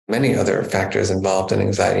many other factors involved in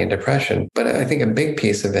anxiety and depression. But I think a big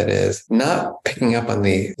piece of it is not picking up on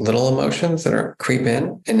the little emotions that are creep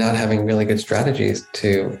in and not having really good strategies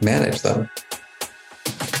to manage them.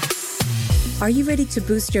 Are you ready to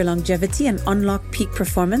boost your longevity and unlock peak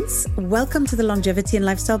performance? Welcome to the Longevity and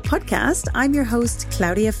Lifestyle Podcast. I'm your host,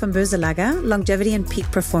 Claudia van Beuzelaga, Longevity and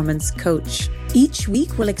Peak Performance Coach. Each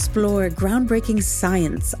week, we'll explore groundbreaking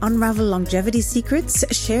science, unravel longevity secrets,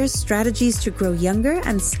 share strategies to grow younger,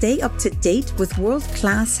 and stay up to date with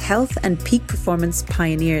world-class health and peak performance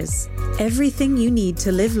pioneers. Everything you need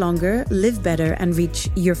to live longer, live better, and reach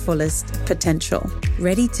your fullest potential.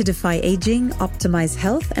 Ready to defy aging, optimize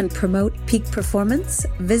health, and promote peak performance?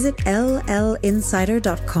 Visit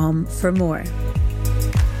llinsider.com for more.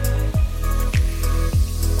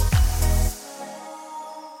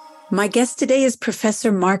 My guest today is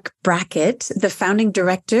Professor Marc Brackett, the founding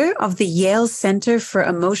director of the Yale Center for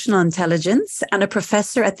Emotional Intelligence and a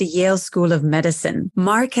professor at the Yale School of Medicine.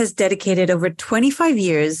 Marc has dedicated over 25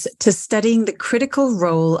 years to studying the critical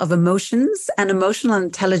role of emotions and emotional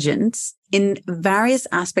intelligence in various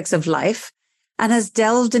aspects of life, and has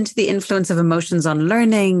delved into the influence of emotions on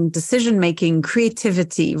learning, decision-making,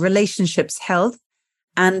 creativity, relationships, health,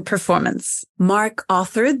 and performance. Marc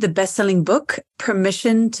authored the best-selling book,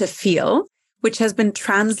 Permission to Feel, which has been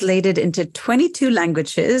translated into 22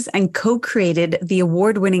 languages, and co-created the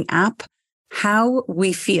award-winning app, How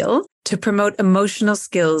We Feel, to promote emotional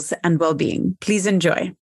skills and well-being. Please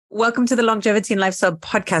enjoy. Welcome to the Longevity and Lifestyle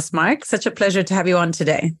Podcast, Marc. Such a pleasure to have you on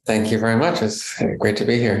today. Thank you very much. It's great to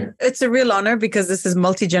be here. It's a real honor because this is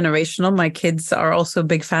multi-generational. My kids are also a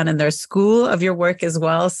big fan in their school of your work as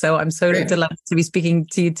well. So I'm so delighted to be speaking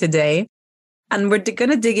to you today. And we're going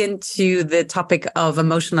to dig into the topic of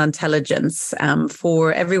emotional intelligence.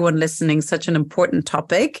 For everyone listening, such an important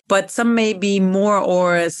topic, but some may be more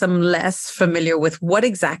or some less familiar with what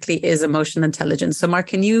exactly is emotional intelligence. So Marc,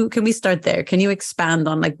 can we start there? Can you expand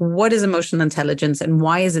on what is emotional intelligence and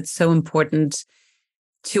why is it so important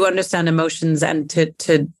to understand emotions and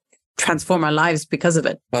to transform our lives because of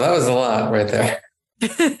it? Well, that was a lot right there.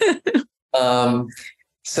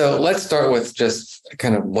 So let's start with just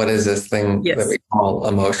kind of what is this thing that we call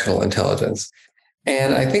emotional intelligence?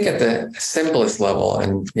 And I think at the simplest level,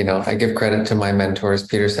 and, I give credit to my mentors,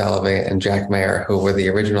 Peter Salovey and Jack Mayer, who were the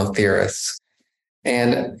original theorists.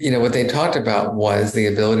 And, what they talked about was the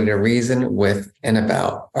ability to reason with and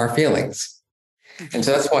about our feelings. And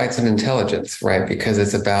so that's why it's an intelligence, right? Because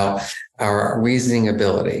it's about our reasoning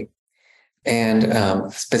ability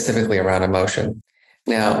and specifically around emotion.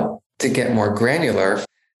 Now, to get more granular,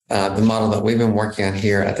 the model that we've been working on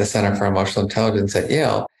here at the Center for Emotional Intelligence at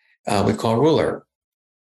Yale, we call RULER.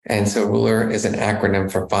 And so RULER is an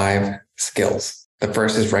acronym for 5 skills. The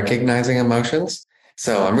first is recognizing emotions.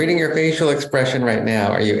 So I'm reading your facial expression right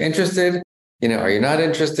now. Are you interested? Are you not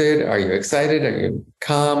interested? Are you excited? Are you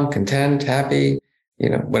calm, content, happy?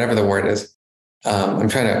 Whatever the word is. I'm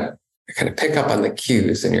trying to kind of pick up on the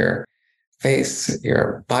cues in your face,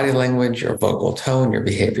 your body language, your vocal tone, your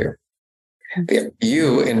behavior. The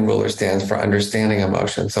U in RULER stands for understanding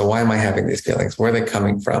emotion. So why am I having these feelings? Where are they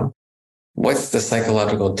coming from? What's the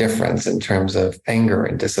psychological difference in terms of anger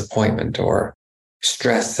and disappointment or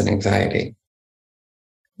stress and anxiety?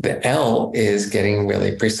 The L is getting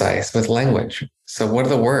really precise with language. So what are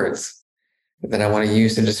the words that I want to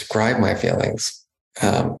use to describe my feelings?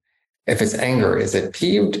 If it's anger, is it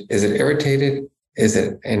peeved? Is it irritated? Is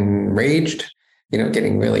it enraged?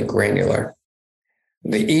 Getting really granular.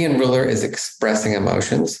 The E in RULER is expressing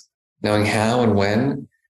emotions, knowing how and when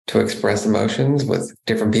to express emotions with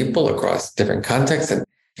different people across different contexts. And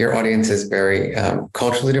your audience is very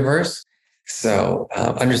culturally diverse. So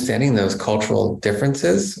understanding those cultural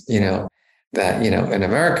differences, that, in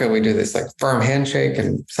America, we do this firm handshake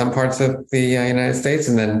in some parts of the United States.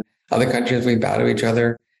 And then other countries, we bow to each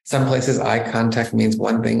other. Some places, eye contact means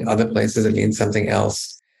one thing. Other places, it means something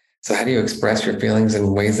else. So how do you express your feelings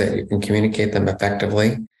in ways that you can communicate them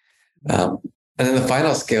effectively? And then the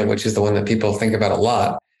final skill, which is the one that people think about a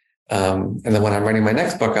lot, and the one I'm writing my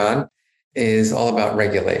next book on, is all about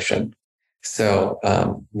regulation. So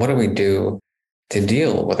what do we do to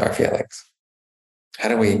deal with our feelings? How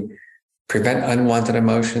do we prevent unwanted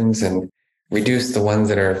emotions and reduce the ones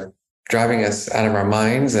that are driving us out of our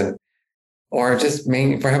minds, or just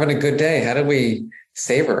for having a good day? How do we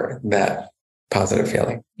savor that positive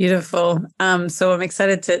feeling? Beautiful. So I'm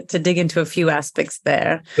excited to dig into a few aspects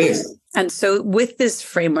there. Please. And so with this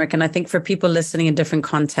framework, and I think for people listening in different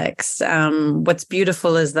contexts, what's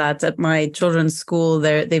beautiful is that at my children's school,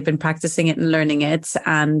 they've been practicing it and learning it.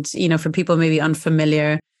 And, for people maybe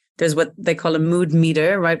unfamiliar, There's what they call a mood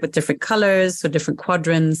meter, right? With different colors, so different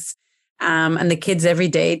quadrants. And the kids every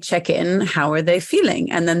day check in, how are they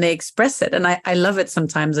feeling? And then they express it. And I love it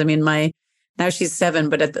sometimes. I mean, now she's 7,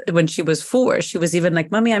 but when she was 4, she was even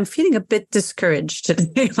like, Mommy, I'm feeling a bit discouraged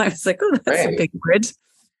today. And I was like, oh, that's a big word.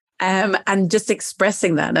 And just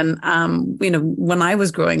expressing that. And, when I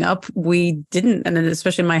was growing up, we didn't. And then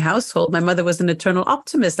especially in my household, my mother was an eternal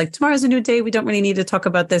optimist. Like, tomorrow's a new day. We don't really need to talk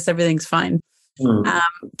about this. Everything's fine.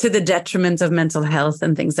 To the detriment of mental health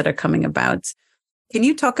and things that are coming about. Can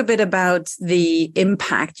you talk a bit about the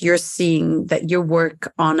impact you're seeing that your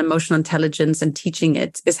work on emotional intelligence and teaching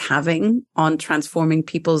it is having on transforming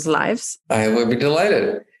people's lives? I would be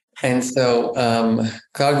delighted. And so,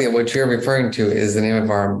 Claudia, what you're referring to is the name of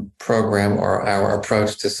our program or our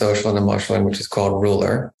approach to social and emotional, which is called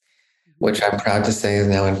Ruler, which I'm proud to say is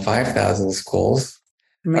now in 5,000 schools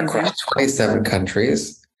across 27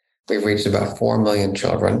 countries. We've reached about 4 million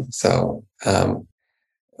children. So,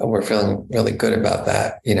 we're feeling really good about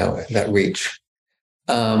that, that reach.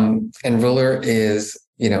 And Ruler is,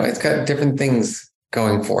 it's got different things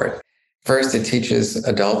going for it. First, it teaches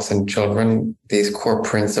adults and children these core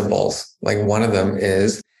principles. Like, one of them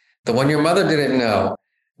is the one your mother didn't know,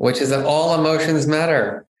 which is that all emotions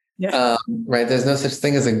matter. Yeah. Right? There's no such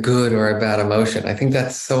thing as a good or a bad emotion. I think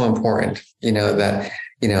that's so important, that,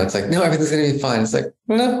 it's like, no, everything's going to be fine. It's like,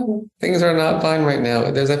 no, things are not fine right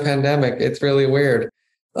now. There's a pandemic. It's really weird.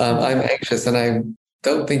 I'm anxious, and I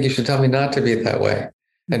don't think you should tell me not to be that way.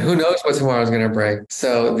 And who knows what tomorrow is going to break.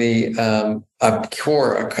 So a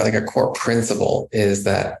core principle is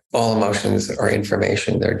that all emotions are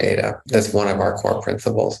information, they're data. That's one of our core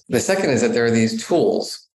principles. The second is that there are these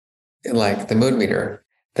tools like the mood meter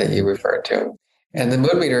that you referred to. And the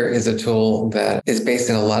mood meter is a tool that is based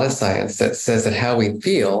in a lot of science that says that how we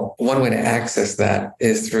feel, one way to access that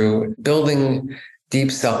is through building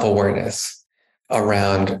deep self-awareness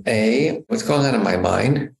around what's going on in my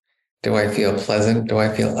mind. Do I feel pleasant? Do I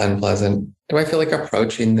feel unpleasant? Do I feel like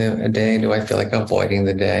approaching a day? Do I feel like avoiding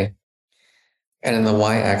the day? And in the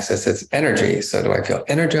y-axis, it's energy. So do I feel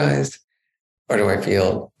energized or do I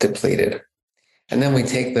feel depleted? And then we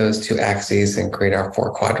take those two axes and create our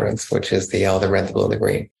 4 quadrants, which is the yellow, the red, the blue, and the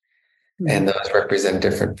green. And those represent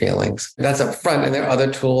different feelings. That's up front. And there are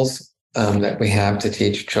other tools that we have to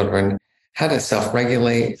teach children how to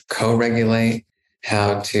self-regulate, co-regulate,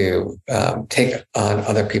 how to take on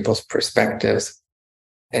other people's perspectives.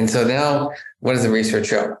 And so now, what does the research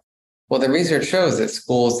show? Well, the research shows that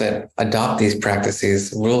schools that adopt these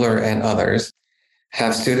practices, Ruler and others,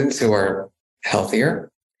 have students who are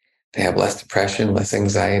healthier. They have less depression, less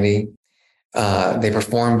anxiety. They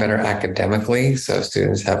perform better academically. So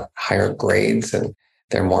students have higher grades and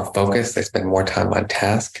they're more focused. They spend more time on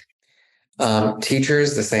task.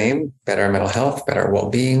 Teachers, the same, better mental health, better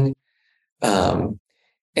well-being. And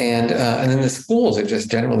then the schools are just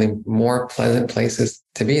generally more pleasant places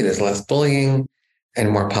to be. There's less bullying and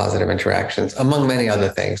more positive interactions, among many other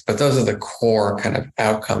things. But those are the core kind of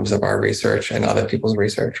outcomes of our research and other people's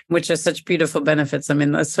research. Which are such beautiful benefits. I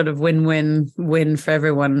mean, that's sort of win-win-win for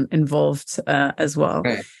everyone involved as well.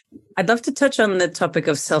 Right. I'd love to touch on the topic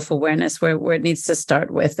of self-awareness, where it needs to start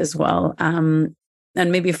with as well. And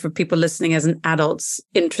maybe for people listening as an adults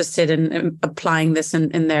interested in applying this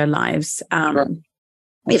in their lives. Sure.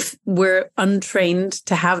 If we're untrained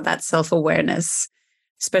to have that self-awareness,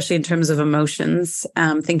 especially in terms of emotions,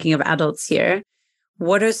 thinking of adults here,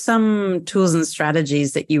 what are some tools and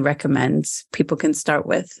strategies that you recommend people can start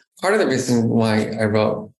with? Part of the reason why I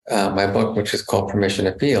wrote my book, which is called Permission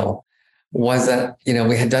to Feel, was that,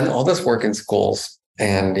 we had done all this work in schools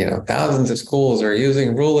and, thousands of schools are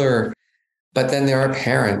using Ruler, but then there are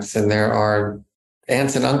parents and there are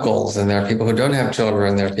aunts and uncles and there are people who don't have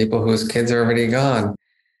children. There are people whose kids are already gone.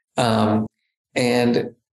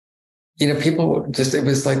 People just, it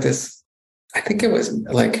was like this, I think it was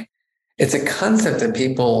like, it's a concept that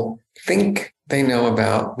people think they know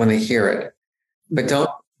about when they hear it, but don't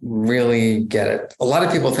really get it. A lot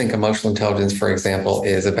of people think emotional intelligence, for example,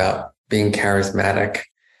 is about being charismatic,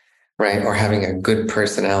 right? Or having a good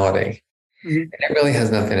personality. Mm-hmm. And it really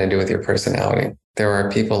has nothing to do with your personality. There are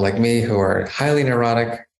people like me who are highly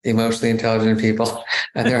neurotic, emotionally intelligent people,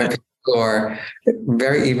 and there are people who are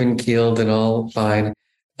very even-keeled and all fine,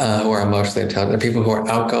 who are emotionally intelligent. There are people who are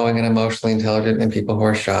outgoing and emotionally intelligent and people who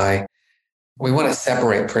are shy. We want to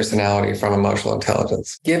separate personality from emotional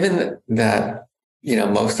intelligence. Given that,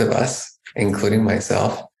 most of us, including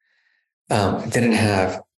myself, didn't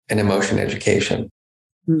have an emotion education.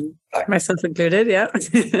 Myself included, yeah.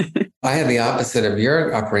 I had the opposite of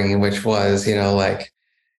your upbringing, which was,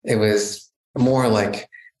 it was more like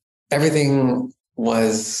everything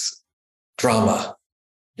was drama,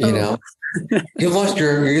 you know. You lost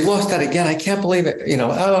that again. I can't believe it. You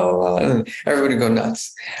know, oh, and everybody would go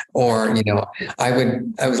nuts. Or, you know, I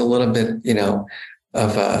was a little bit, you know,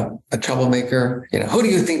 of a troublemaker. You know, who do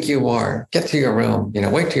you think you are? Get to your room. You know,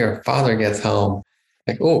 wait till your father gets home.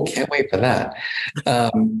 Like, oh, can't wait for that.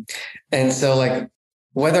 And so, like,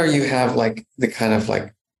 whether you have like the kind of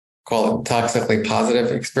like, call it toxically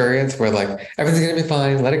positive experience where like everything's going to be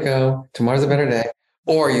fine, let it go, tomorrow's a better day.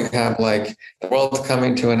 Or you have like the world's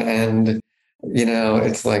coming to an end, you know,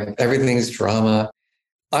 it's like everything's drama.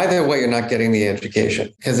 Either way, you're not getting the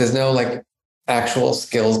education because there's no like actual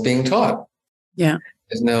skills being taught. Yeah.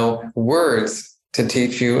 There's no words to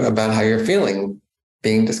teach you about how you're feeling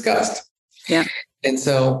being discussed. Yeah. And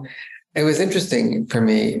so it was interesting for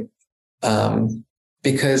me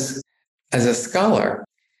because as a scholar,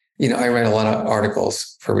 you know, I read a lot of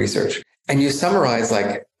articles for research and you summarize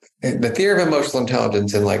like the theory of emotional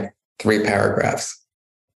intelligence in like 3 paragraphs.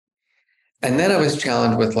 And then I was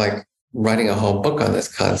challenged with like writing a whole book on this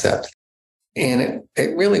concept. And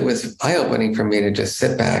it really was eye-opening for me to just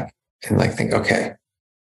sit back and like think, okay,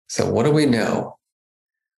 so what do we know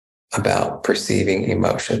about perceiving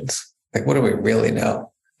emotions? Like, what do we really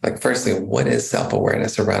know? Like, firstly, what is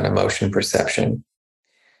self-awareness around emotion perception?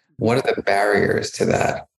 What are the barriers to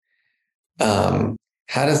that?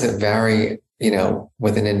 How does it vary, you know,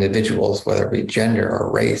 within individuals, whether it be gender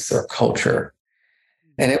or race or culture?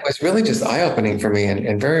 And it was really just eye-opening for me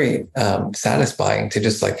and very satisfying to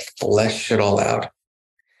just like flesh it all out.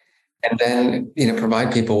 And then, you know,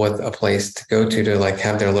 provide people with a place to go to like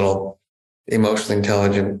have their little emotionally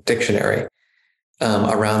intelligent dictionary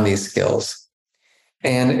around these skills.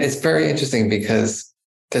 And it's very interesting because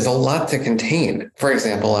there's a lot to contain. For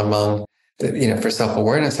example, among the, you know, for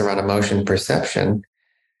self-awareness around emotion perception,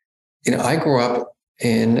 you know, I grew up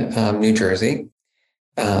in New Jersey,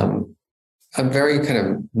 a very kind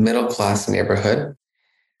of middle-class neighborhood,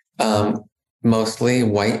 mostly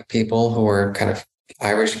white people who were kind of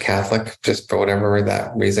Irish Catholic, just for whatever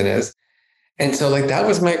that reason is. And so like that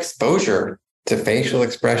was my exposure to facial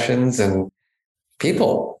expressions and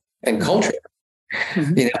people and culture.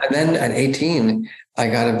 Mm-hmm. You know, and then at 18, I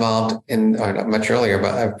got involved in, or not much earlier,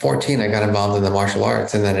 but at 14, I got involved in the martial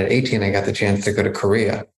arts. And then at 18, I got the chance to go to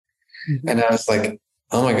Korea. Mm-hmm. And I was like,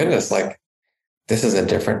 oh my goodness, like this is a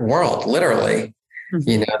different world, literally. Mm-hmm.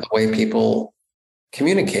 You know, the way people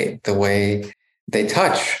communicate, the way they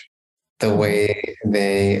touch, the way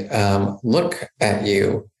they look at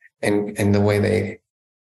you, and the way they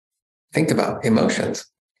think about emotions.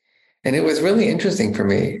 And it was really interesting for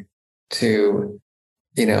me to,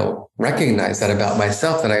 you know, recognize that about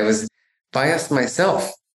myself, that I was biased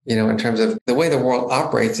myself, you know, in terms of the way the world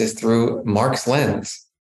operates is through Marc's lens.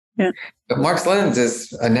 Yeah. But Marc's lens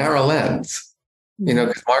is a narrow lens, you know,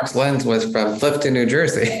 because Marc's lens was from Clifton, New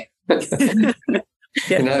Jersey.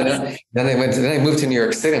 Yeah. You know, then I moved to New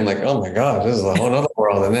York City. I'm like, oh my God, this is a whole other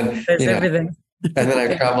world. And then, there's you know, everything. And then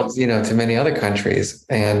I traveled, you know, to many other countries.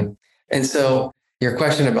 And so your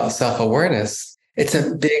question about self-awareness, it's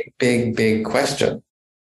a big, big, big question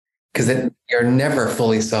because you're never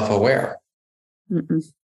fully self-aware. Mm-mm.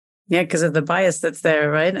 Yeah, because of the bias that's there,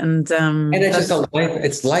 right? And it's just a life.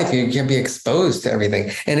 It's life. You can't be exposed to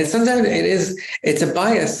everything. And it's a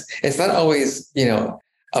bias. It's not always, you know,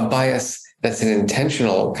 a bias that's an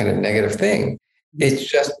intentional kind of negative thing. It's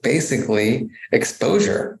just basically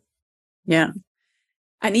exposure. Yeah.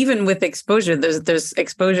 And even with exposure, there's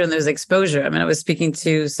exposure and there's exposure. I mean, I was speaking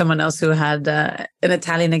to someone else who had an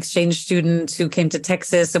Italian exchange student who came to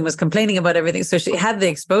Texas and was complaining about everything. So she had the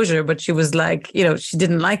exposure, but she was like, you know, she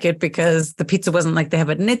didn't like it because the pizza wasn't like they have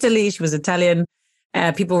it in Italy. She was Italian.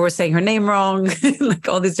 People were saying her name wrong, like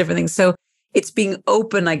all these different things. So it's being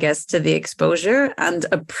open, I guess, to the exposure and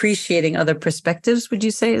appreciating other perspectives, would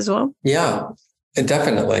you say as well? Yeah,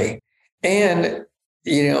 definitely. And,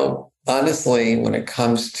 you know, honestly, when it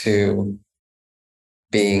comes to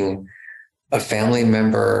being a family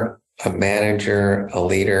member, a manager, a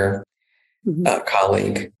leader, a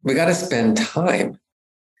colleague, we got to spend time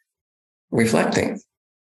reflecting.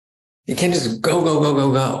 You can't just go, go, go,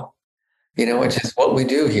 go, go. You know, which is what we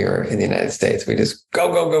do here in the United States. We just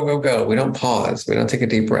go, go, go, go, go. We don't pause. We don't take a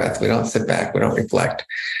deep breath. We don't sit back. We don't reflect.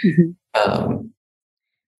 Mm-hmm.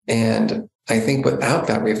 And I think without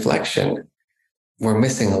that reflection, we're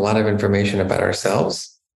missing a lot of information about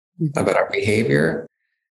ourselves, about our behavior,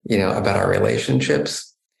 you know, about our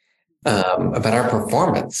relationships, about our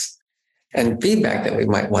performance, and feedback that we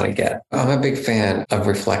might want to get. I'm a big fan of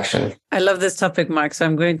reflection. I love this topic, Marc. So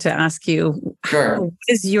I'm going to ask you, sure. What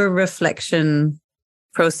is your reflection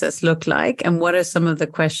process look like? And what are some of the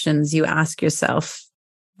questions you ask yourself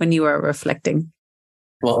when you are reflecting?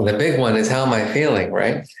 Well, the big one is, how am I feeling,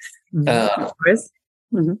 right? Of course.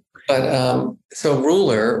 But so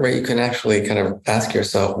ruler, right, you can actually kind of ask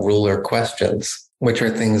yourself ruler questions, which are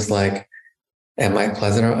things like, am I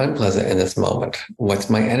pleasant or unpleasant in this moment? What's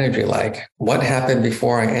my energy like? What happened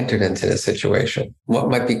before I entered into this situation? What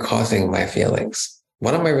might be causing my feelings?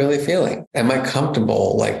 What am I really feeling? Am I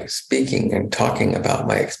comfortable like speaking and talking about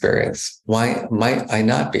my experience? Why might I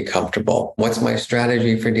not be comfortable? What's my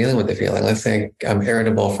strategy for dealing with the feeling? Let's say I'm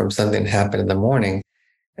irritable from something that happened in the morning,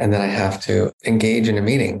 and then I have to engage in a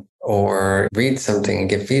meeting or read something and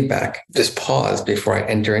give feedback. Just pause before I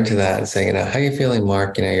enter into that and say, how are you feeling,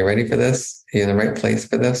 Mark? You ready for this? Are you in the right place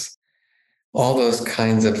for this? All those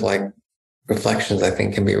kinds of like reflections, I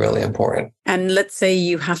think, can be really important. And let's say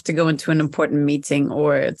you have to go into an important meeting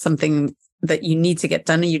or it's something that you need to get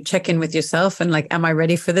done, and you check in with yourself and like, am I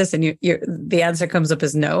ready for this? And the answer comes up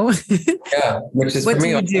as no. Yeah, which is for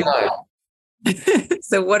me all the time.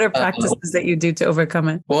 So what are practices that you do to overcome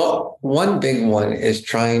it? Well, one big one is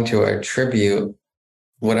trying to attribute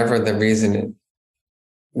whatever the reason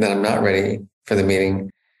that I'm not ready for the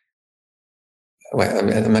meeting. Wait,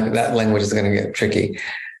 that language is going to get tricky.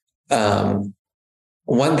 One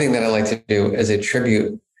thing that I like to do is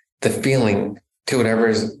attribute the feeling to whatever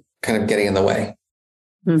is kind of getting in the way.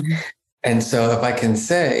 Mm-hmm. And so if I can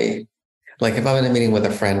say, like if I'm in a meeting with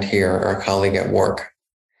a friend here or a colleague at work,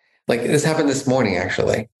 like this happened this morning,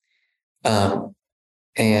 actually.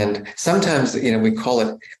 And sometimes, we call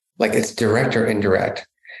it like it's direct or indirect.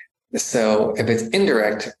 So if it's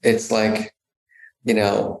indirect, it's like,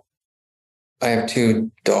 I have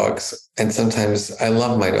 2 dogs, and sometimes I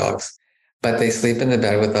love my dogs, but they sleep in the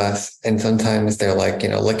bed with us. And sometimes they're like,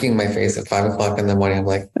 licking my face at 5:00 in the morning. I'm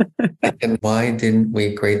like, and why didn't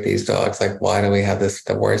we create these dogs? Like, why do we have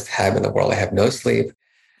the worst habit in the world? I have no sleep.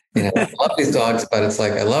 I love these dogs, but it's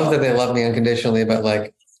like, I love that they love me unconditionally, but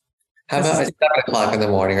like, how about at 7:00 in the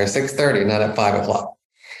morning or 6:30, not at 5:00?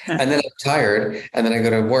 And then I'm tired, and then I go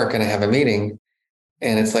to work and I have a meeting,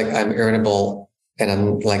 and it's like, I'm irritable and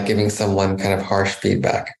I'm like giving someone kind of harsh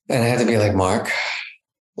feedback. And I have to be like, Mark,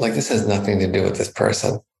 like this has nothing to do with this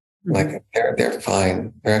person. Mm-hmm. Like they're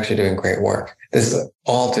fine. They're actually doing great work. This is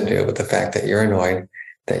all to do with the fact that you're annoyed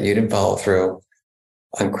that you didn't follow through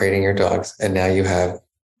on creating your dogs. And now you have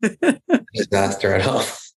disaster at home.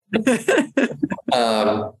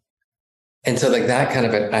 And so like that kind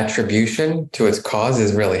of an attribution to its cause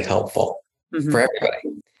is really helpful for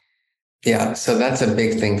everybody. Yeah. So that's a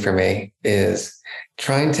big thing for me, is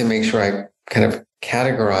trying to make sure I kind of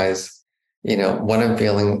categorize, what I'm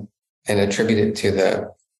feeling and attribute it to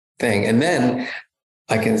the thing. And then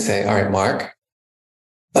I can say, all right, Mark,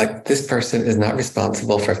 like this person is not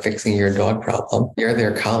responsible for fixing your dog problem. You're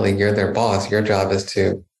their colleague. You're their boss. Your job is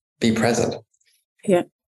to be present. Yeah.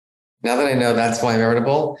 Now that I know that's why I'm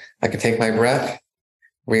irritable, I can take my breath,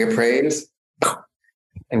 reappraise,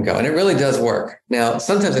 and go. And it really does work. Now,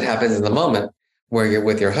 sometimes it happens in the moment where you're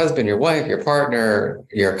with your husband, your wife, your partner,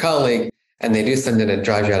 your colleague, and they do something that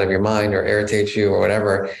drives you out of your mind or irritates you or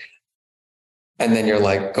whatever. And then you're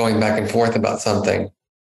like going back and forth about something.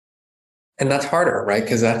 And that's harder, right?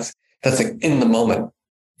 Because that's like in the moment.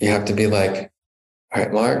 You have to be like, all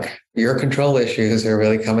right, Mark, your control issues are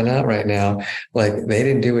really coming out right now. Like they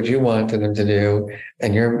didn't do what you wanted them to do,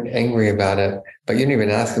 and you're angry about it, but you didn't even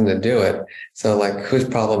ask them to do it. So like, whose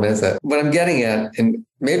problem is it? What I'm getting at, and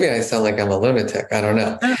maybe I sound like I'm a lunatic, I don't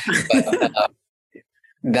know. But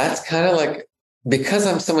that's kind of like, because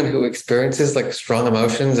I'm someone who experiences like strong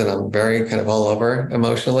emotions and I'm very kind of all over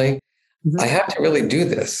emotionally, I have to really do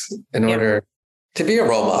this in order to be a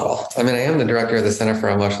role model. I mean, I am the director of the Center for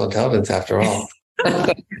Emotional Intelligence after all.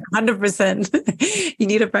 100%. You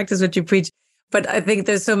need to practice what you preach. But I think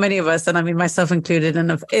there's so many of us, and I mean, myself included.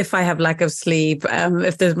 And if I have lack of sleep,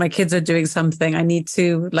 if my kids are doing something, I need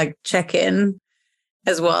to like check in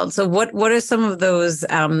as well. So what are some of those?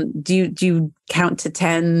 Do you count to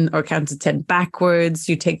 10 or count to 10 backwards?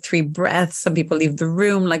 You take 3 breaths. Some people leave the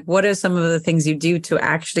room. Like, what are some of the things you do to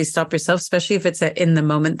actually stop yourself, especially if it's a in the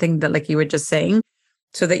moment thing that, like you were just saying,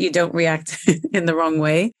 so that you don't react in the wrong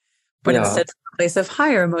way, but instead a place of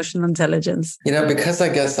higher emotional intelligence? Because I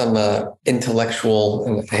guess I'm a intellectual,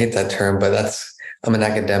 and I hate that term, but I'm an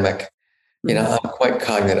academic. I'm quite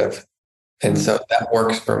cognitive. And so that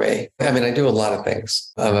works for me. I mean, I do a lot of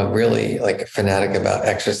things. I'm a really like fanatic about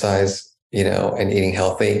exercise, and eating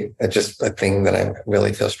healthy. It's just a thing that I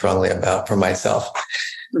really feel strongly about for myself.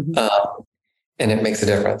 And it makes a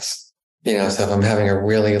difference. So if I'm having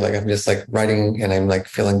I'm just like writing and I'm like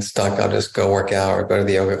feeling stuck, I'll just go work out or go to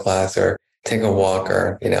the yoga class or take a walk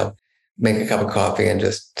or, make a cup of coffee and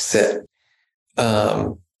just sit.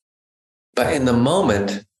 But in the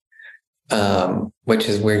moment, which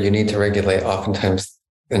is where you need to regulate oftentimes,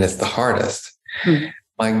 and it's the hardest,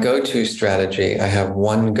 my go-to strategy, I have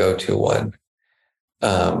one go-to one.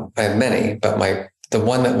 I have many, but the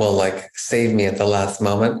one that will save me at the last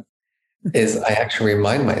moment is I actually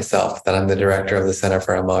remind myself that I'm the director of the Center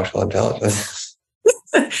for Emotional Intelligence.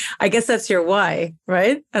 I guess that's your why,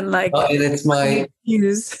 right? And and it's my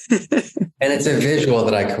use. And it's a visual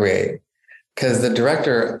that I create, because the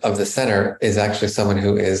director of the center is actually someone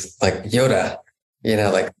who is like Yoda,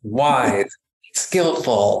 wise,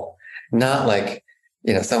 skillful, not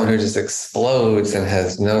someone who just explodes and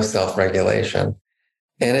has no self-regulation.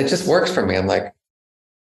 And it just works for me. I'm like,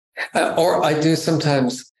 or I do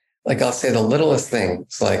sometimes, I'll say the littlest thing.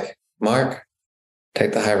 It's like, Mark,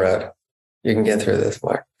 take the high road. You can get through this,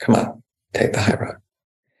 Mark. Come on, take the high road.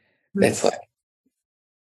 It's like,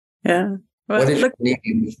 yeah. Well, what is your need?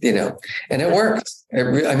 And it works.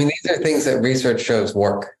 These are things that research shows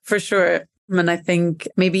work. For sure. And I think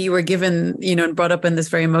maybe you were given, and brought up in this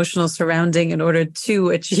very emotional surrounding in order to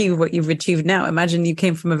achieve what you've achieved now. Imagine you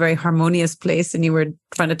came from a very harmonious place and you were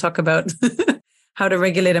trying to talk about how to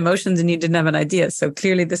regulate emotions and you didn't have an idea. So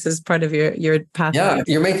clearly this is part of your path. Yeah,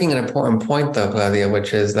 you're making an important point though, Claudia,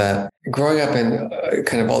 which is that growing up in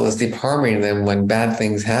kind of all this deep harmony, and then when bad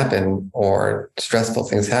things happen or stressful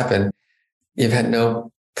things happen, you've had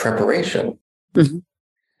no preparation. Mm-hmm.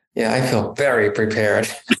 Yeah, I feel very prepared.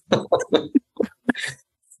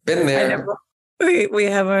 Been there. We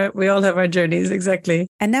all have our journeys, exactly.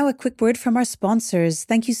 And now a quick word from our sponsors.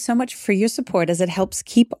 Thank you so much for your support, as it helps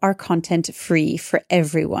keep our content free for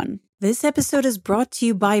everyone. This episode is brought to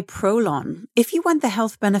you by Prolon. If you want the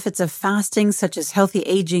health benefits of fasting, such as healthy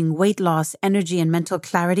aging, weight loss, energy, and mental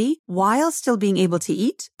clarity, while still being able to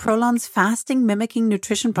eat, Prolon's fasting mimicking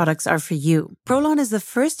nutrition products are for you. Prolon is the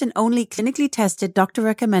first and only clinically tested,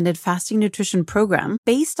 doctor-recommended fasting nutrition program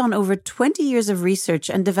based on over 20 years of research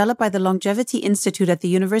and developed by the Longevity Institute at the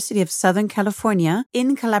University of Southern California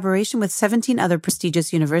in collaboration with 17 other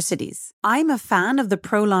prestigious universities. I'm a fan of the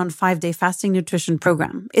Prolon 5-day fasting nutrition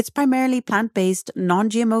program. It's primarily plant-based,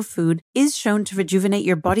 non-GMO food is shown to rejuvenate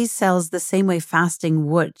your body's cells the same way fasting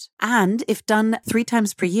would. And if done 3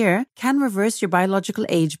 times per year, can reverse your biological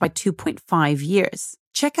age by 2.5 years.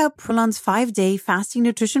 Check out Prolon's 5-day fasting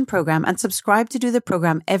nutrition program and subscribe to do the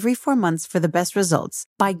program every 4 months for the best results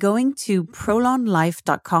by going to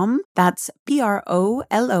prolonlife.com. That's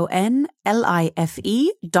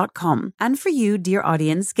PROLONLIFE.com. And for you, dear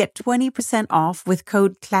audience, get 20% off with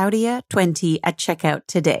code Claudia20 at checkout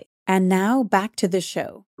today. And now back to the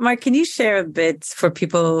show. Marc, can you share a bit for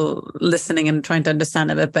people listening and trying to understand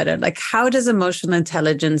a bit better? How does emotional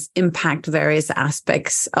intelligence impact various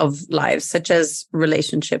aspects of lives, such as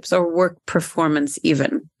relationships or work performance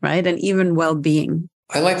even, right? And even well-being?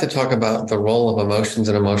 I like to talk about the role of emotions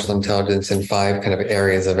and emotional intelligence in 5 kind of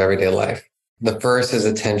areas of everyday life. The first is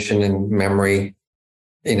attention and memory,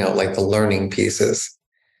 like the learning pieces.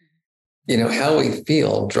 How we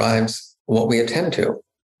feel drives what we attend to.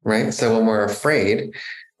 Right. So when we're afraid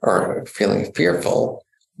or feeling fearful,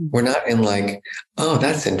 we're not in oh,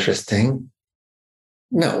 that's interesting.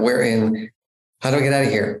 No, we're in, how do I get out of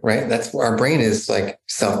here? Right. That's where our brain is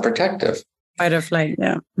self-protective. Fight or flight.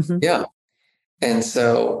 Yeah. Mm-hmm. Yeah. And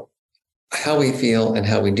so how we feel and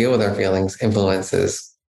how we deal with our feelings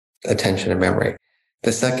influences attention and memory.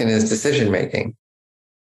 The second is decision making.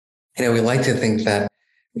 We like to think that,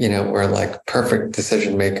 we're perfect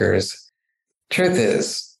decision makers. Truth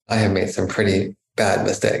is, I have made some pretty bad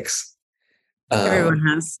mistakes. Everyone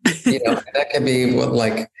has. That can be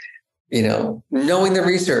knowing the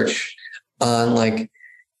research on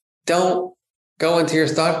don't go into your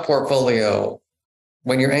stock portfolio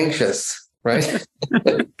when you're anxious, right?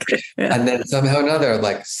 Yeah. And then somehow or another,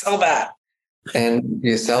 sell that. And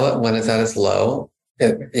you sell it when it's at its low,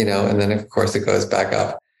 and then of course it goes back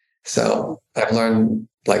up. So I've learned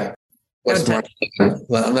what's more,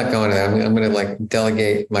 I'm not going there. I'm going to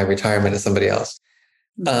delegate my retirement to somebody else.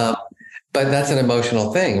 But that's an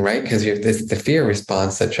emotional thing, right? Because it's the fear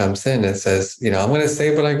response that jumps in and says, I'm going to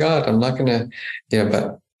save what I got. I'm not going to,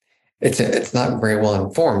 but it's not very well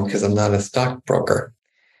informed because I'm not a stockbroker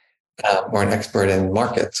or an expert in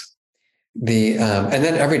markets. And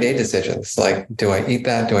then everyday decisions, do I eat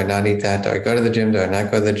that? Do I not eat that? Do I go to the gym? Do I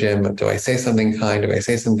not go to the gym? Do I say something kind? Do I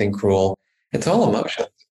say something cruel? It's all emotions.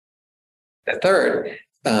 The third,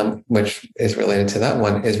 which is related to that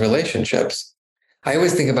one, is relationships. I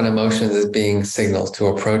always think about emotions as being signals to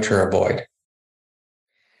approach or avoid.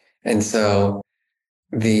 And so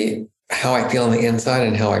the how I feel on the inside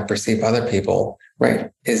and how I perceive other people,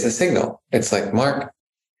 right, is a signal. It's like, Mark,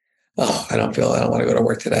 oh, I don't want to go to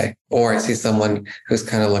work today. Or I see someone who's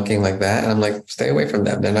kind of looking like that, and I'm like, stay away from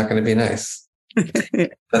them. They're not going to be nice.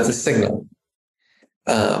 That's a signal.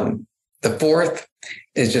 The fourth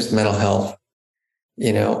is just mental health,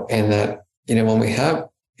 and that, when we have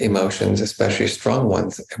emotions, especially strong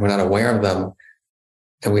ones, and we're not aware of them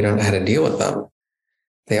and we don't know how to deal with them,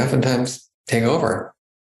 they oftentimes take over.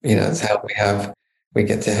 It's how we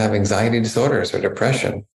get to have anxiety disorders or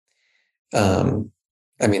depression.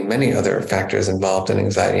 Many other factors involved in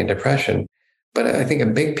anxiety and depression. But I think a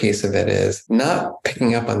big piece of it is not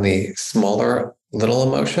picking up on the smaller little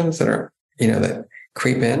emotions that are, that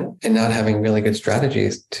creep in, and not having really good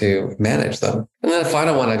strategies to manage them. And then the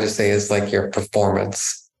final one I just say is like your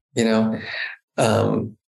performance, where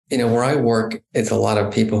I work, it's a lot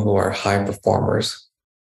of people who are high performers.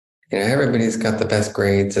 Everybody's got the best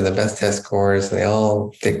grades and the best test scores, and they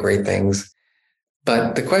all did great things.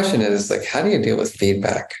 But the question is, like, how do you deal with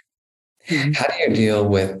feedback? Mm-hmm. How do you deal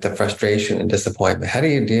with the frustration and disappointment? How do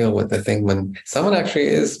you deal with the thing when someone actually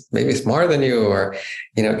is maybe smarter than you, or,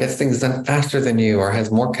 gets things done faster than you, or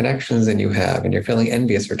has more connections than you have, and you're feeling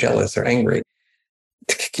envious or jealous or angry?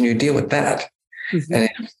 Can you deal with that? Mm-hmm. And I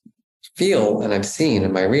feel, and I've seen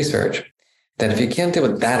in my research, that if you can't deal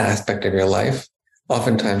with that aspect of your life,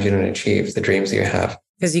 oftentimes you don't achieve the dreams that you have.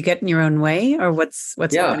 Because you get in your own way, or what's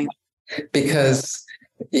happening? Because,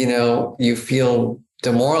 you feel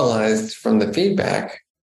demoralized from the feedback,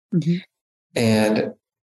 mm-hmm. and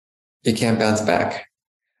you can't bounce back.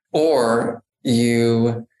 Or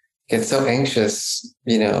you get so anxious,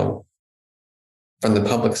 from the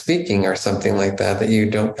public speaking or something like that, that you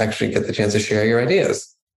don't actually get the chance to share your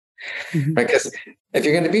ideas. Mm-hmm. Right? Because if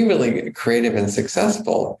you're going to be really creative and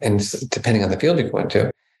successful, and depending on the field you go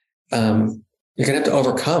into, you're going to have to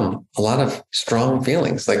overcome a lot of strong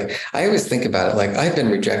feelings. Like, I always think about it, like, I've been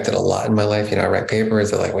rejected a lot in my life. I write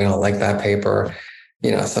papers. They're like, we don't like that paper.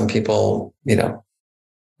 Some people,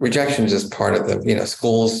 rejection is just part of the,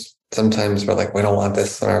 schools. Sometimes we're like, we don't want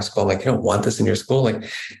this in our school. I'm like, you don't want this in your school?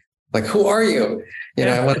 Like, who are you?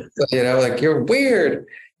 I want, like, you're weird.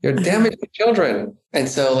 You're damaging children. And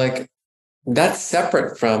so, like, that's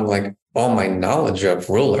separate from, like, all my knowledge of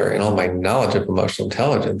ruler and all my knowledge of emotional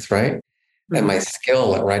intelligence, right? Mm-hmm. And my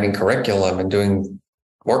skill at writing curriculum and doing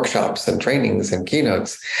workshops and trainings and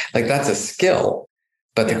keynotes. Like, that's a skill.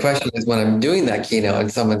 But the question is, when I'm doing that keynote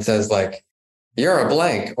and someone says, like, you're a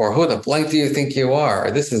blank, or who the blank do you think you are?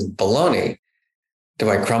 Or this is baloney. Do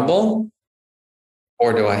I crumble?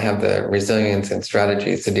 Or do I have the resilience and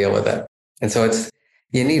strategies to deal with it? And so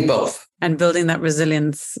you need both. And building that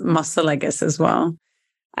resilience muscle, I guess, as well.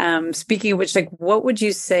 Speaking of which, like, what would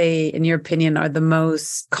you say, in your opinion, are the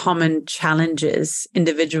most common challenges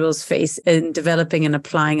individuals face in developing and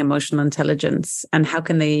applying emotional intelligence? And how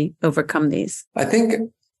can they overcome these? I think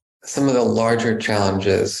some of the larger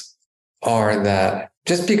challenges are that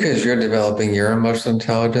just because you're developing your emotional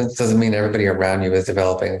intelligence doesn't mean everybody around you is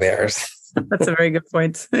developing theirs. That's a very good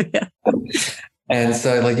point. Yeah. And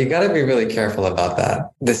so, like, you got to be really careful about that.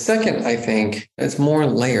 The second, I think, it's more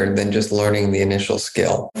layered than just learning the initial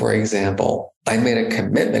skill. For example, I made a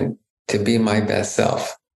commitment to be my best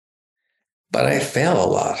self, but I fail a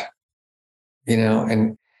lot,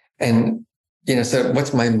 so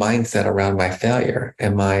what's my mindset around my failure?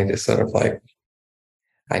 Am I just sort of like,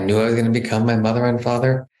 I knew I was going to become my mother and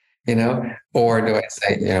father, or do I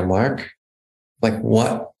say, Mark, like,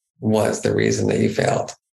 what was the reason that you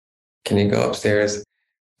failed? Can you go upstairs,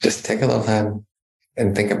 just take a little time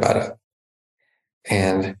and think about it?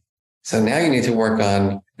 And so now you need to work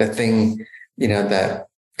on the thing, that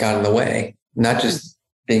got in the way, not just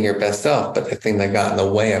being your best self, but the thing that got in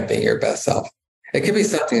the way of being your best self. It could be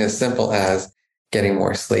something as simple as getting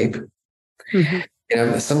more sleep.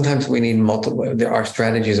 Mm-hmm. Sometimes we need multiple, our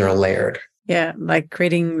strategies are layered. Yeah. Like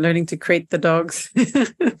learning to crate the dogs. Which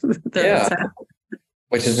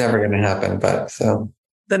is never going to happen. But so.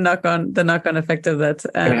 The knock-on effect of that.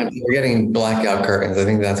 We're getting blackout curtains. I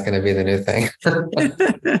think that's going to be the new thing.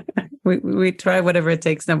 we try whatever it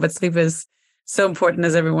takes now, but sleep is so important,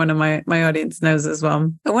 as everyone in my audience knows as well.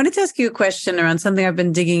 I wanted to ask you a question around something I've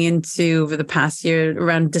been digging into over the past year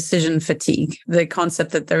around decision fatigue, the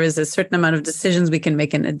concept that there is a certain amount of decisions we can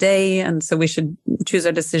make in a day, and so we should choose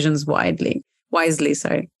our decisions wisely.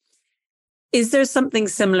 Is there something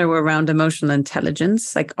similar around emotional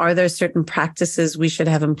intelligence? Like, are there certain practices we should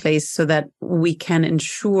have in place so that we can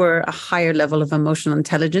ensure a higher level of emotional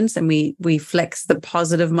intelligence and we flex the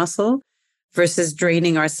positive muscle versus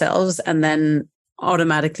draining ourselves and then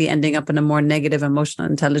automatically ending up in a more negative emotional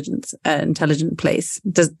intelligent place.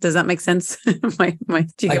 Does that make sense? Do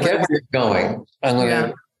you I get where you're going. I'm going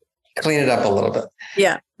to clean it up a little bit.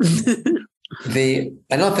 Yeah.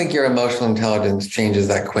 I don't think your emotional intelligence changes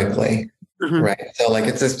that quickly. Right. So like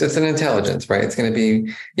it's an intelligence, right? It's going to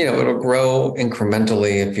be, it'll grow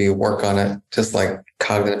incrementally if you work on it, just like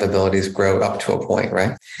cognitive abilities grow up to a point,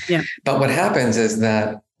 right? Yeah. But what happens is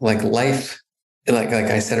that like life, like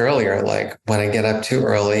I said earlier, like when I get up too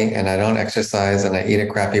early and I don't exercise and I eat a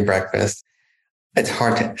crappy breakfast, it's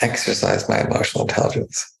hard to exercise my emotional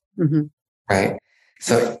intelligence. Right.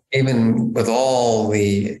 So even with all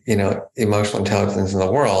the, emotional intelligence in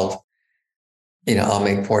the world, I'll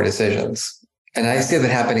make poor decisions. And I see that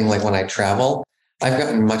happening like when I travel. I've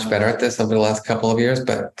gotten much better at this over the last couple of years,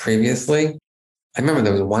 but previously, I remember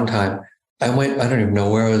there was one time I don't even know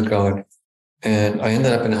where I was going. And I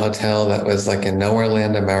ended up in a hotel that was like in nowhere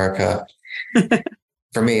land, America.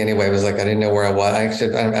 For me anyway, it was like, I didn't know where I was.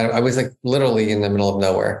 I was like literally in the middle of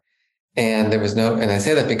nowhere. And and I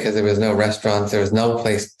say that because there was no restaurants, there was no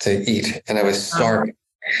place to eat. And I was starving.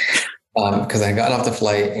 Because I got off the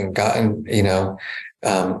flight and got a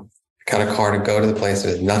car to go to the place.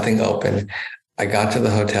 There was nothing open. I got to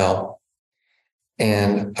the hotel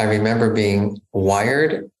and I remember being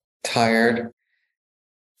wired, tired,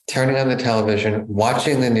 turning on the television,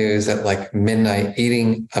 watching the news at like midnight,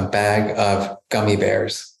 eating a bag of gummy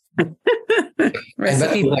bears.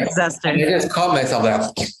 Recipe for disaster. And I just caught myself like,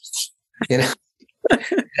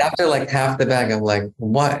 after like half the bag, I'm like,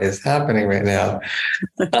 what is happening right now?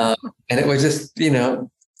 And it was just, I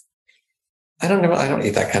don't know. I don't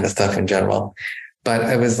eat that kind of stuff in general, but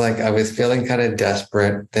I was like, I was feeling kind of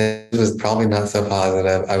desperate. This was probably not so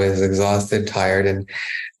positive. I was exhausted, tired, and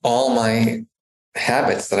all my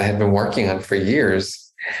habits that I had been working on for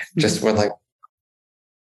years just were like,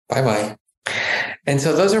 bye-bye. And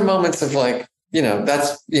so those are moments of like,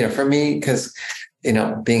 that's, for me, because,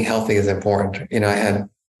 being healthy is important.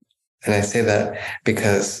 And I say that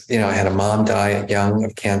because, I had a mom die young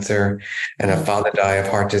of cancer and a father die of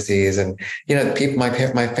heart disease. And, the people,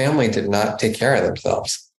 my family did not take care of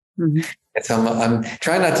themselves. And so I'm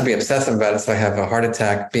trying not to be obsessive about it. So I have a heart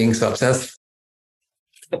attack being so obsessive.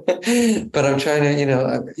 But I'm trying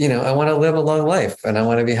to, I want to live a long life and I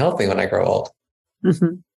want to be healthy when I grow old.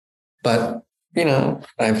 But,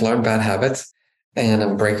 I've learned bad habits and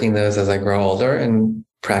I'm breaking those as I grow older and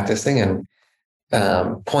practicing. And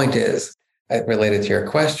point is, related to your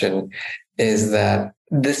question, is that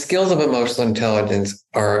the skills of emotional intelligence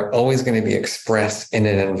are always going to be expressed in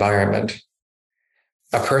an environment,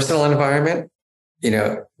 a personal environment,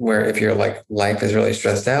 where if you're like life is really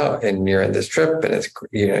stressed out and you're in this trip and it's,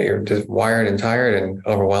 you're just wired and tired and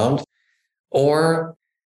overwhelmed, or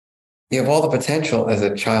you have all the potential as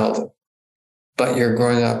a child, but you're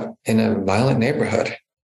growing up in a violent neighborhood.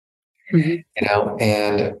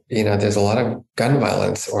 And, there's a lot of gun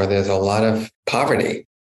violence or there's a lot of poverty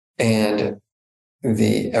and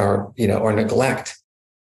or neglect.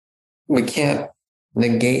 We can't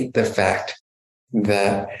negate the fact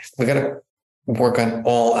that we got to work on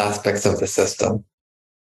all aspects of the system.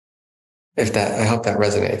 I hope that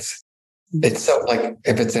resonates. It's so like,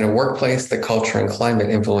 if it's in a workplace, the culture and climate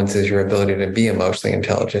influences your ability to be emotionally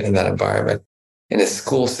intelligent in that environment. In a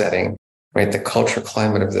school setting, right? The culture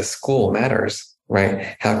climate of the school matters,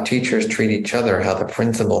 right? How teachers treat each other, how the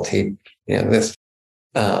principal this,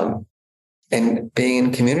 and being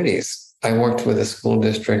in communities. I worked with a school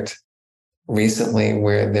district recently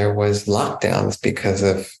where there was lockdowns because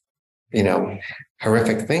of,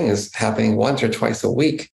 horrific things happening once or twice a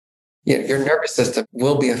week. Your nervous system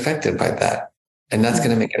will be affected by that. And that's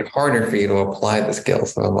going to make it harder for you to apply the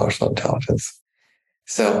skills of emotional intelligence.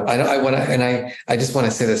 So I just want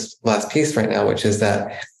to say this last piece right now, which is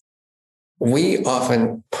that we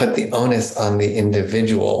often put the onus on the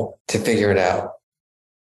individual to figure it out.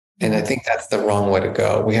 And I think that's the wrong way to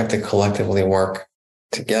go. We have to collectively work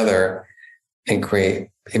together and create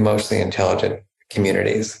emotionally intelligent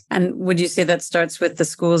communities. And would you say that starts with the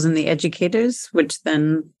schools and the educators, which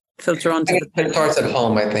then filter onto the parents? It starts at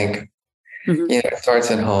home, I think. It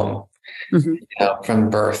starts at home, from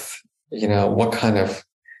birth. What kind of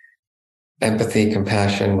empathy,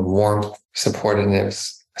 compassion, warmth,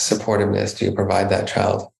 supportiveness do you provide that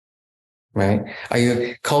child, right? Are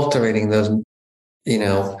you cultivating those,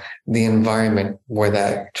 the environment where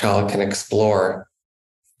that child can explore,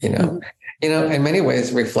 in many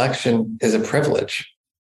ways, reflection is a privilege,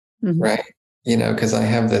 right? Because I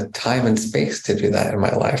have the time and space to do that in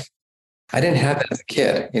my life. I didn't have that as a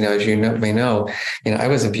kid, as you may know, I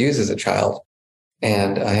was abused as a child.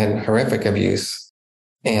 And I had horrific abuse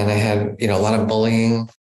and I had, a lot of bullying.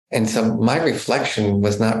 And so my reflection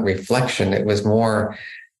was not reflection. It was more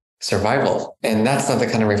survival. And that's not the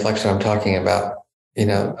kind of reflection I'm talking about.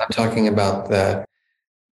 I'm talking about the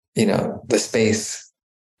space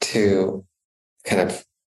to kind of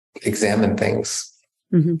examine things,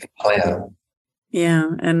 plan. Yeah.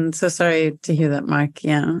 And so sorry to hear that, Mark.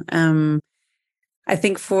 Yeah. I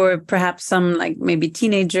think for perhaps some like maybe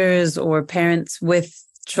teenagers or parents with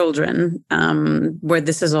children, where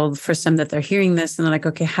this is all the first time that they're hearing this and they're like,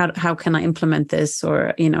 okay, how can I implement this?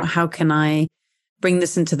 Or, how can I bring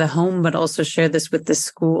this into the home, but also share this with the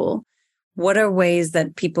school? What are ways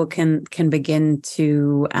that people can begin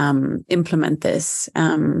to implement this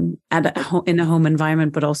in a home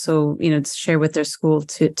environment, but also, to share with their school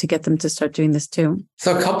to get them to start doing this too?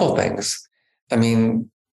 So a couple things. I mean,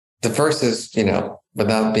 the first is,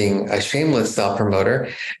 without being a shameless self-promoter,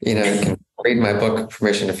 you can read my book,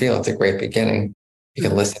 Permission to Feel. It's a great beginning. You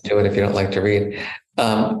can listen to it if you don't like to read.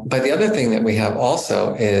 But the other thing that we have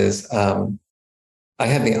also is I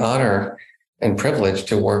had the honor and privilege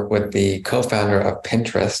to work with the co-founder of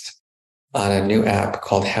Pinterest on a new app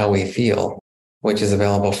called How We Feel, which is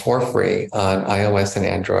available for free on iOS and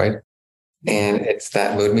Android. And it's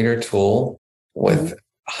that mood meter tool with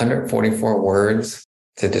 144 words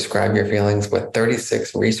to describe your feelings, with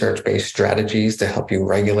 36 research-based strategies to help you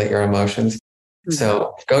regulate your emotions.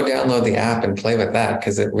 So go download the app and play with that,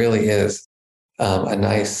 because it really is a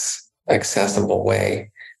nice, accessible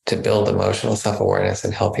way to build emotional self-awareness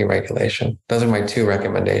and healthy regulation. Those are my two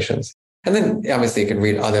recommendations. And then obviously you can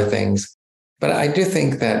read other things. But I do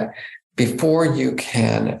think that before you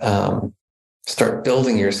can start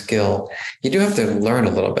building your skill, you do have to learn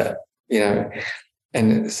a little bit,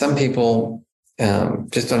 and some people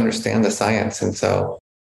just don't understand the science. And so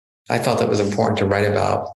I felt it was important to write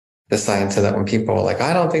about the science so that when people are like,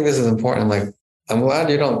 I don't think this is important, I'm like, I'm glad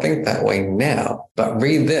you don't think that way now, but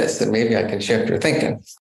read this and maybe I can shift your thinking.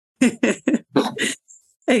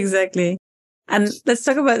 Exactly. And let's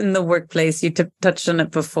talk about in the workplace. You touched on it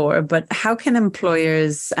before, but how can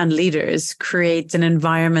employers and leaders create an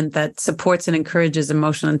environment that supports and encourages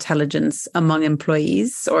emotional intelligence among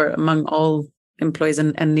employees, or among all employees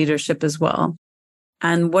and leadership as well?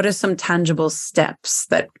 And what are some tangible steps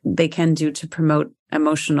that they can do to promote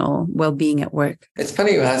emotional well-being at work? It's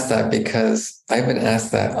funny you asked that, because I've been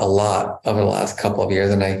asked that a lot over the last couple of years.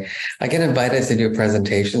 And I get invited to do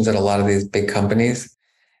presentations at a lot of these big companies.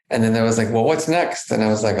 And then there was like, well, what's next? And I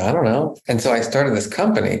was like, I don't know. And so I started this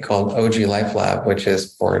company called OG Life Lab, which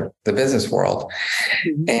is for the business world.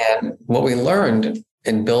 And what we learned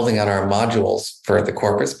in building out our modules for the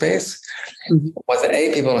corporate space was that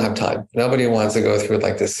people don't have time. Nobody wants to go through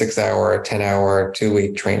like this 6-hour, 10-hour,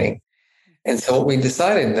 2-week training. And so what we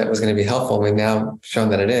decided that was going to be helpful, and we've now shown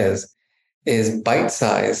that it is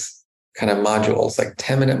bite-size kind of modules, like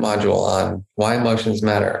 10-minute module on why emotions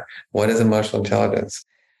matter. What is emotional intelligence?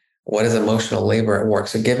 What is emotional labor at work?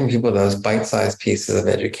 So giving people those bite-sized pieces of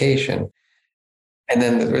education. And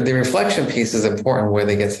then the reflection piece is important, where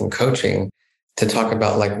they get some coaching to talk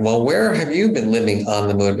about like, well, where have you been living on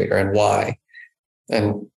the mood meter and why?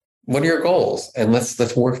 And what are your goals? And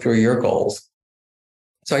let's work through your goals.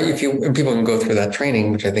 So if people can go through that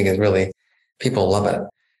training, which I think is really, people love it.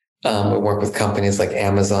 We work with companies like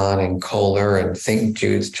Amazon and Kohler and St.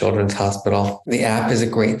 Jude's Children's Hospital. The app is a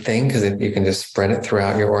great thing because you can just spread it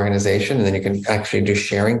throughout your organization, and then you can actually do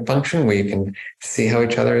sharing function where you can see how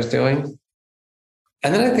each other is doing.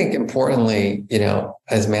 And then I think importantly,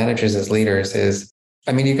 as managers, as leaders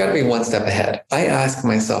you got to be one step ahead. I ask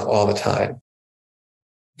myself all the time,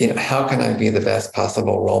 how can I be the best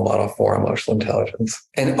possible role model for emotional intelligence?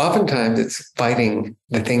 And oftentimes it's fighting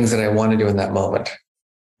the things that I want to do in that moment,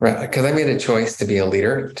 right? Because I made a choice to be a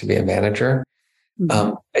leader, to be a manager.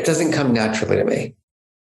 It doesn't come naturally to me.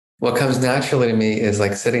 What comes naturally to me is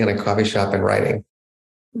like sitting in a coffee shop and writing.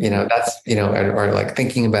 That's, or like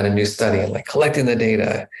thinking about a new study and like collecting the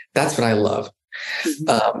data. That's what I love.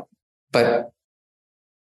 But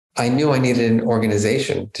I knew I needed an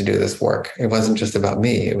organization to do this work. It wasn't just about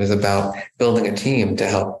me. It was about building a team to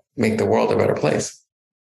help make the world a better place.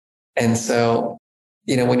 And so,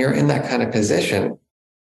 when you're in that kind of position,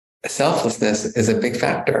 selflessness is a big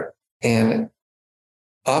factor. And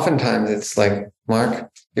oftentimes it's like, Mark,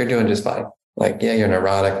 you're doing just fine. Like, yeah, you're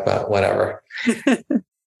neurotic, but whatever.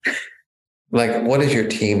 Like, what does your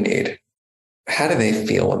team need? How do they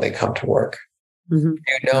feel when they come to work? You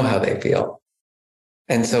know how they feel.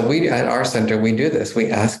 And so we, at our center, we do this. We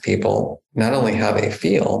ask people not only how they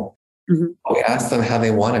feel, but we ask them how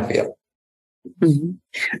they want to feel.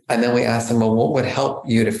 And then we ask them, well, what would help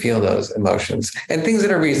you to feel those emotions? And things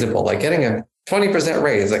that are reasonable, like getting a 20%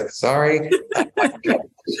 raise. Like, sorry.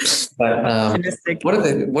 But what are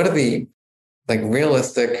the like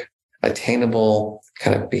realistic, attainable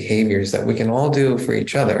kind of behaviors that we can all do for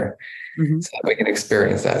each other so that we can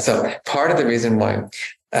experience that? So part of the reason why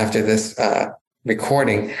after this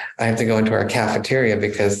recording, I have to go into our cafeteria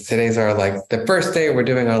because today's our like the first day we're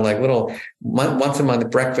doing our like little once a month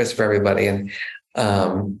breakfast for everybody. And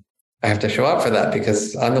I have to show up for that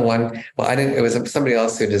because I'm the one, well, I didn't, it was somebody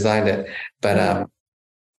else who designed it, but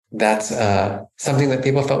that's something that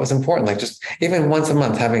people felt was important. Like just even once a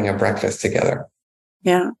month having a breakfast together.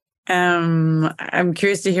 Yeah. I'm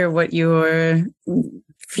curious to hear what your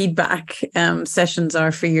feedback sessions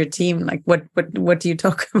are for your team. Like what do you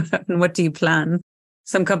talk about and what do you plan?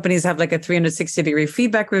 Some companies have like a 360-degree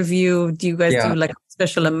feedback review. Do you guys do like a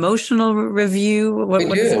special emotional review? We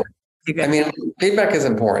do. I mean, feedback is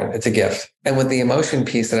important. It's a gift. And with the emotion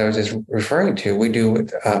piece that I was just referring to, we do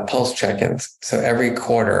pulse check-ins. So every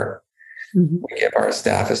quarter, we give our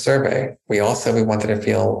staff a survey. We wanted to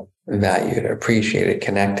feel valued, appreciated,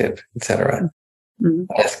 connected, etc. On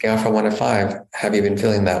a scale from 1 to 5, have you been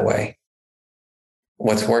feeling that way?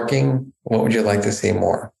 What's working? What would you like to see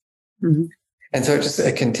more? And so it's just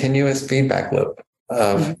a continuous feedback loop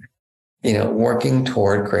of working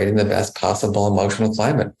toward creating the best possible emotional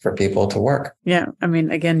climate for people to work. Yeah. I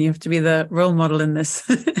mean, again, you have to be the role model in this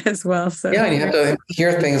as well. So yeah, and you have to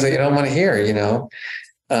hear things that you don't want to hear,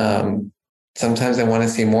 Sometimes they want to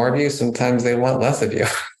see more of you. Sometimes they want less of you.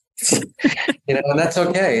 And that's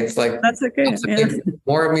okay. It's like, that's okay. Yeah.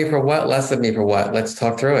 More of me for what? Less of me for what? Let's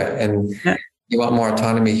talk through it. And you want more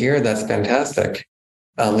autonomy here? That's fantastic.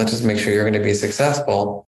 Let's just make sure you're going to be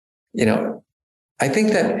successful. I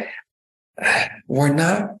think that we're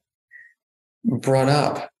not brought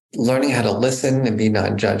up learning how to listen and be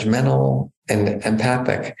non-judgmental and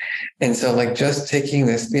empathic. And so like just taking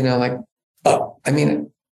this,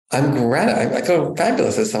 I'm glad I feel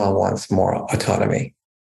fabulous if someone wants more autonomy.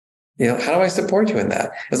 How do I support you in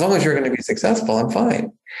that? As long as you're going to be successful, I'm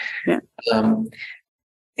fine. Yeah.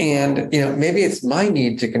 And maybe it's my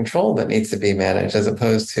need to control that needs to be managed as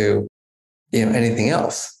opposed to, anything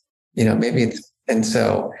else. Maybe it's, and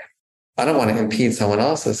so I don't want to impede someone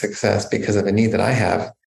else's success because of a need that I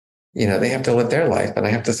have. They have to live their life and I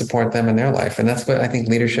have to support them in their life. And that's what I think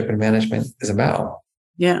leadership and management is about.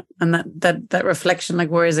 Yeah. And that reflection, like,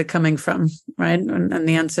 where is it coming from? Right. And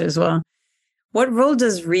the answer as well. What role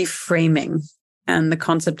does reframing and the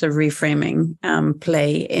concept of reframing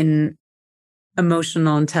play in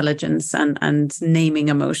emotional intelligence and naming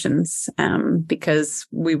emotions? Because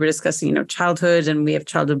we were discussing, childhood, and we have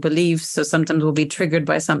childhood beliefs. So sometimes we'll be triggered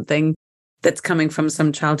by something that's coming from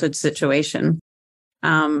some childhood situation.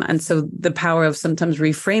 And so the power of sometimes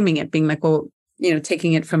reframing it, being like, well,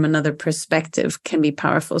 taking it from another perspective can be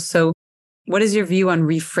powerful. So what is your view on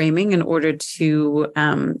reframing in order to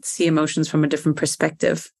see emotions from a different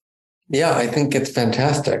perspective? Yeah, I think it's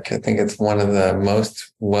fantastic. I think it's one of the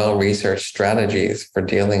most well-researched strategies for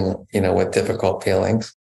dealing, with difficult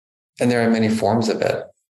feelings. And there are many forms of it.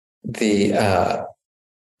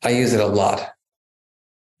 I use it a lot,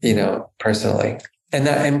 personally.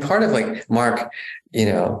 And part of like, Marc,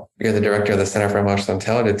 you're the director of the Center for Emotional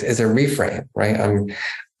Intelligence, is a reframe, right?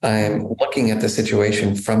 I'm looking at the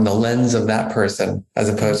situation from the lens of that person as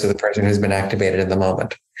opposed to the person who's been activated in the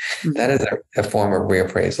moment. That is a form of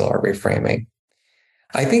reappraisal or reframing.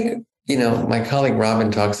 I think, my colleague Robin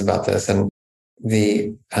talks about this, and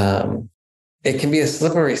it can be a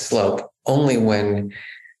slippery slope only when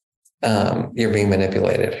you're being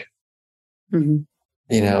manipulated. And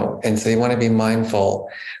so you want to be mindful,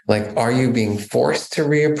 like, are you being forced to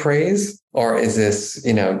reappraise, or is this,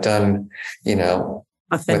 done,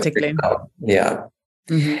 authentically? Yeah.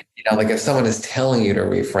 Like if someone is telling you to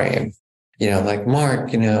reframe, like,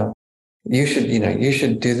 Marc, you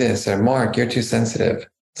should do this, or Marc, you're too sensitive.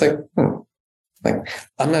 It's like, like,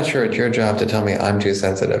 I'm not sure it's your job to tell me I'm too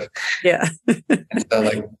sensitive. Yeah. So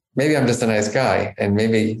like, maybe I'm just a nice guy and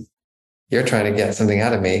maybe you're trying to get something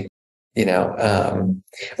out of me,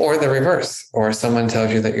 or the reverse, or someone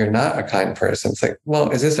tells you that you're not a kind person. It's like, well,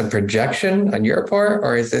 is this a projection on your part,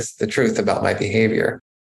 or is this the truth about my behavior?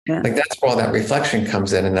 Yeah. Like that's where all that reflection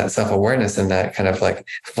comes in, and that self-awareness, and that kind of like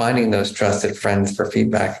finding those trusted friends for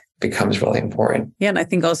feedback becomes really important. Yeah. And I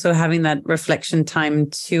think also having that reflection time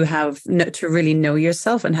to really know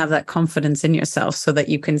yourself and have that confidence in yourself so that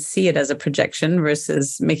you can see it as a projection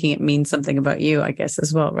versus making it mean something about you, I guess,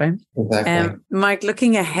 as well, right? Exactly. Marc,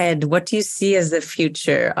 looking ahead, what do you see as the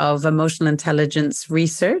future of emotional intelligence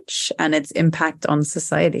research and its impact on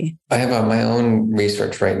society? I have my own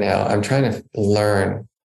research right now. I'm trying to learn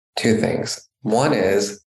two things. One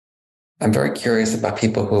is I'm very curious about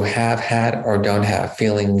people who have had or don't have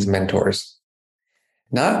feelings mentors,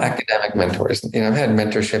 not academic mentors. I've had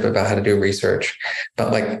mentorship about how to do research,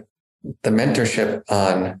 but like the mentorship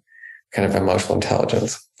on kind of emotional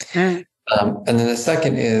intelligence. And then the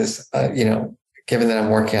second is, given that I'm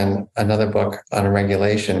working on another book on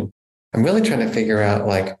regulation, I'm really trying to figure out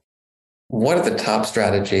like, what are the top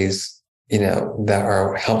strategies, that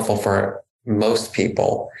are helpful for most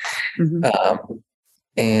people?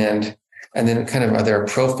 And then kind of are there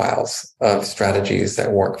profiles of strategies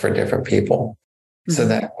that work for different people so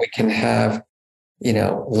that we can have,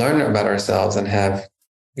 learn about ourselves and have,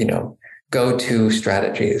 go-to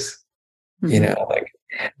strategies, like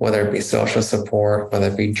whether it be social support, whether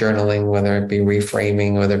it be journaling, whether it be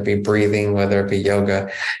reframing, whether it be breathing, whether it be yoga,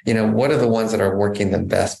 what are the ones that are working the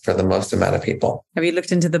best for the most amount of people? Have you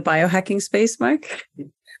looked into the biohacking space, Marc?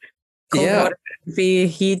 Cold water,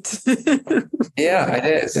 heat. Yeah,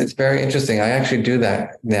 it is. It's very interesting. I actually do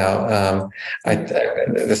that now.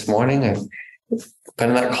 This morning, I put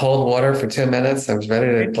in that cold water for 2 minutes. I was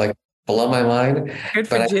ready to like blow my mind. Good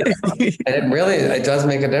for you. And it does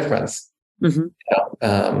make a difference. So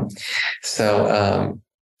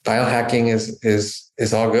biohacking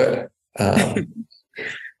is all good.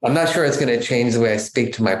 I'm not sure it's going to change the way I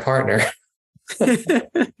speak to my partner.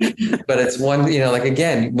 But it's one, like,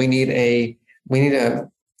 again, we need a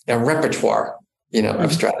repertoire,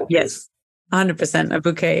 of strategies. Yes, 100%, a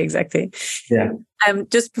bouquet, exactly. Yeah.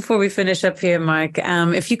 Just before we finish up here, Marc,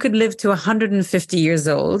 if you could live to 150 years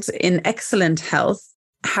old in excellent health,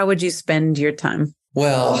 how would you spend your time?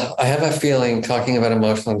 Well, I have a feeling talking about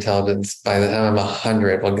emotional intelligence by the time I'm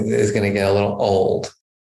 100 is going to get a little old.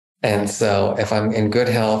 And so if I'm in good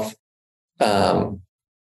health, I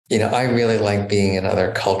really like being in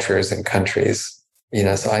other cultures and countries,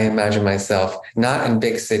 so I imagine myself not in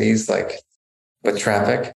big cities like with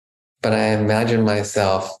traffic, but I imagine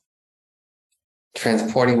myself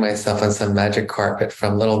transporting myself on some magic carpet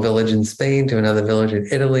from a little village in Spain to another village in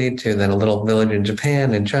Italy to then a little village in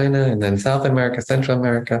Japan and China and then South America, Central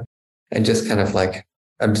America, and just kind of like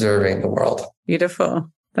observing the world.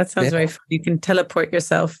 Beautiful. That sounds very fun. You can teleport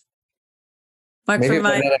yourself. Marc, maybe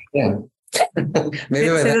by that I can. Maybe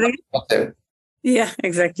by that I'll do. Yeah,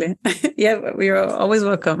 exactly. Yeah, we're always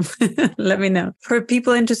welcome. Let me know. For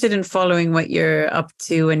people interested in following what you're up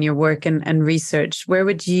to and your work and research, where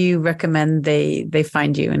would you recommend they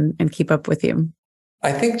find you and keep up with you?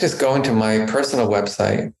 I think just going to my personal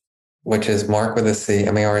website, which is Marc with a C,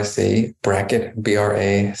 M-A-R-C, Brackett,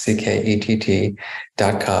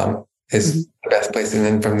 BRACKETT.com is the best place. And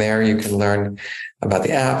then from there, you can learn about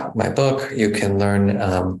the app, my book. You can learn,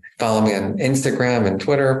 follow me on Instagram and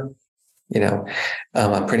Twitter.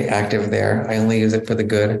 I'm pretty active there. I only use it for the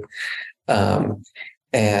good.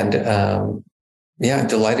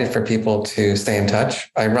 Delighted for people to stay in touch.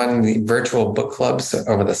 I run the virtual book clubs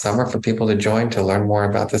over the summer for people to join to learn more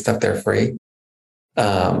about this stuff. They're free.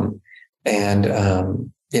 My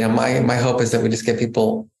hope is that we just get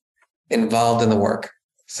people involved in the work.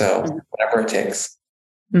 So whatever it takes.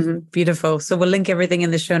 Beautiful. So we'll link everything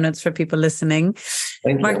in the show notes for people listening.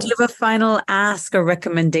 Marc, do you have a final ask or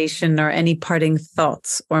recommendation or any parting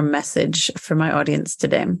thoughts or message for my audience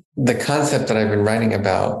today? The concept that I've been writing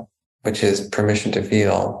about, which is permission to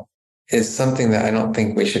feel, is something that I don't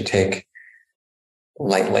think we should take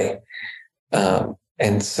lightly.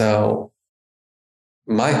 And so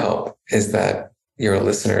my hope is that your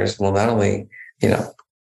listeners will not only,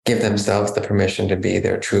 give themselves the permission to be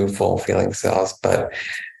their true, full feeling selves, but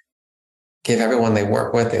give everyone they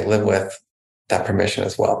work with, they live with, that permission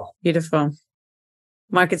as well. Beautiful.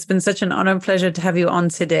 Marc, it's been such an honor and pleasure to have you on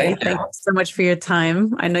today. Thank you so much for your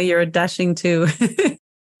time. I know you're dashing to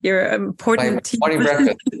your important morning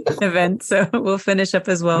breakfast event, so we'll finish up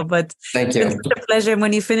as well. But thank you. It's such a pleasure. And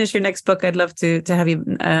when you finish your next book, I'd love to have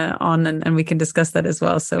you on and we can discuss that as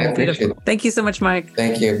well. So beautiful. Thank you so much, Marc.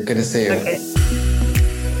 Thank you. Good to see you. Okay.